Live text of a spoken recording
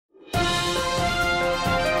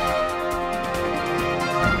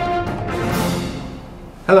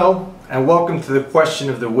Hello and welcome to the question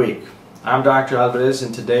of the week. I'm Dr. Alvarez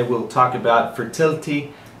and today we'll talk about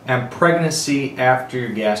fertility and pregnancy after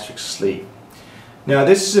your gastric sleeve. Now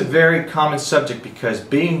this is a very common subject because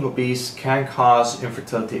being obese can cause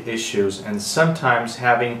infertility issues, and sometimes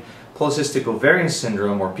having polycystic ovarian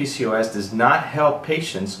syndrome or PCOS does not help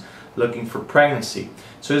patients looking for pregnancy.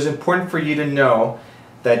 So it's important for you to know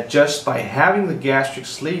that just by having the gastric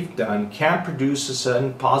sleeve done can produce a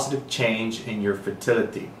sudden positive change in your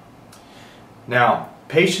fertility. Now,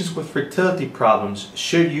 patients with fertility problems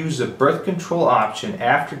should use a birth control option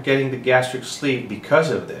after getting the gastric sleeve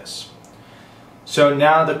because of this. So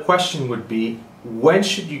now the question would be, when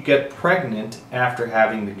should you get pregnant after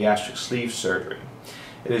having the gastric sleeve surgery?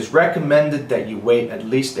 It is recommended that you wait at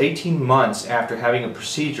least 18 months after having a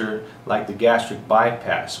procedure like the gastric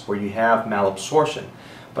bypass, where you have malabsorption.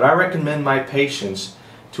 But I recommend my patients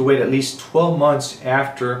to wait at least 12 months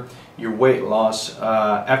after your weight loss,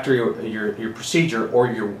 after your procedure, or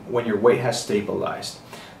when your weight has stabilized.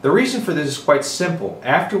 The reason for this is quite simple.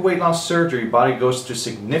 After weight loss surgery, your body goes through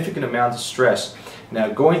significant amounts of stress. Now,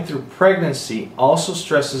 going through pregnancy also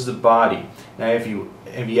stresses the body. Now, if you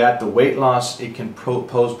add the weight loss, it can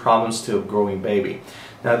pose problems to a growing baby.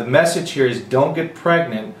 Now, the message here is don't get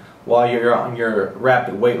pregnant while you're on your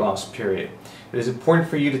rapid weight loss period. It is important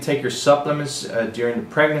for you to take your supplements during the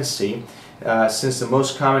pregnancy, since the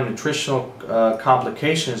most common nutritional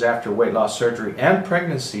complications after weight loss surgery and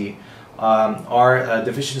pregnancy are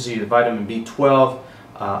deficiency in vitamin B12,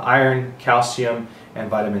 iron, calcium, and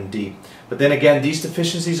vitamin D. But then again, these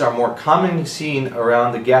deficiencies are more commonly seen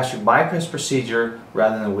around the gastric bypass procedure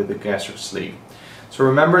rather than with the gastric sleeve. So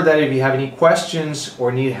remember that if you have any questions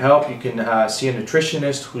or need help, you can see a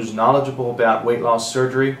nutritionist who's knowledgeable about weight loss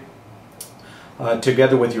surgery,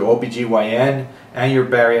 together with your OBGYN and your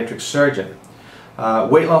bariatric surgeon.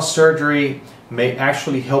 Weight loss surgery may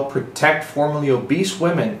actually help protect formerly obese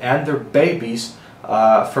women and their babies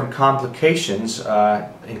from complications,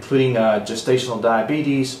 including gestational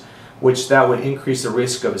diabetes, which that would increase the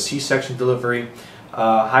risk of a C-section delivery,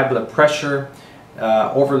 high blood pressure,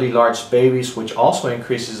 overly large babies, which also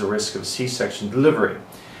increases the risk of C-section delivery.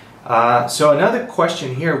 So another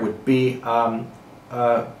question here would be,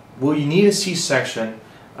 will you need a C-section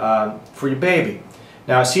for your baby?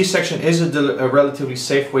 Now, a C-section is a relatively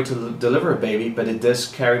safe way to deliver a baby, but it does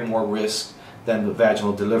carry more risk than the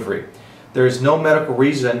vaginal delivery. There is no medical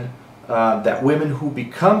reason that women who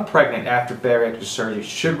become pregnant after bariatric surgery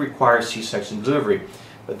should require C-section delivery.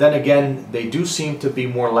 But then again, they do seem to be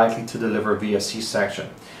more likely to deliver via C-section.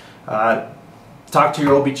 Talk to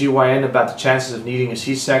your OBGYN about the chances of needing a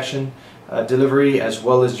C-section delivery, as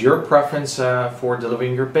well as your preference for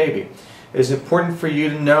delivering your baby. It is important for you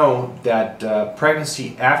to know that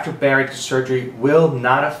pregnancy after bariatric surgery will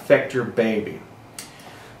not affect your baby.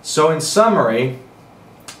 So in summary,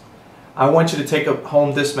 I want you to take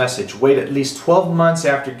home this message. Wait at least 12 months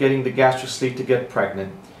after getting the gastric sleeve to get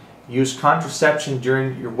pregnant. Use contraception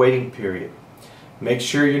during your waiting period. Make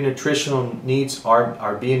sure your nutritional needs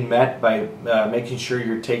are being met by making sure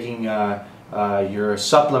you're taking your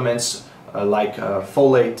supplements like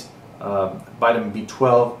folate, vitamin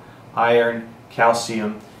B12, iron,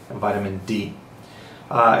 calcium, and vitamin D.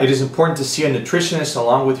 It is important to see a nutritionist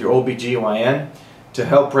along with your OBGYN to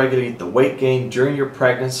help regulate the weight gain during your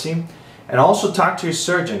pregnancy, and also talk to your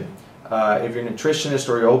surgeon. If your nutritionist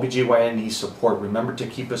or your OBGYN needs support, remember to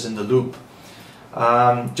keep us in the loop.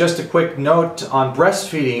 Just a quick note on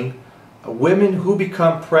breastfeeding. Women who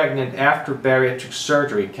become pregnant after bariatric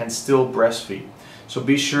surgery can still breastfeed. So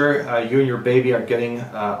be sure you and your baby are getting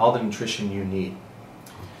all the nutrition you need.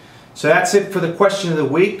 So that's it for the question of the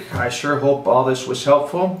week. I sure hope all this was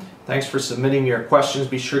helpful. Thanks for submitting your questions.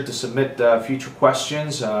 Be sure to submit future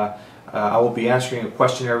questions. I will be answering a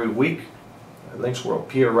question every week. Links will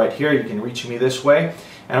appear right here. You can reach me this way.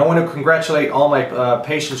 And I want to congratulate all my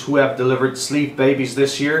patients who have delivered sleeve babies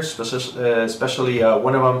this year, especially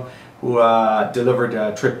one of them who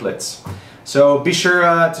delivered triplets. So be sure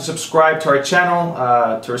to subscribe to our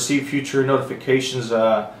channel to receive future notifications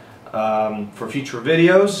for future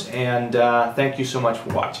videos, and thank you so much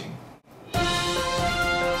for watching.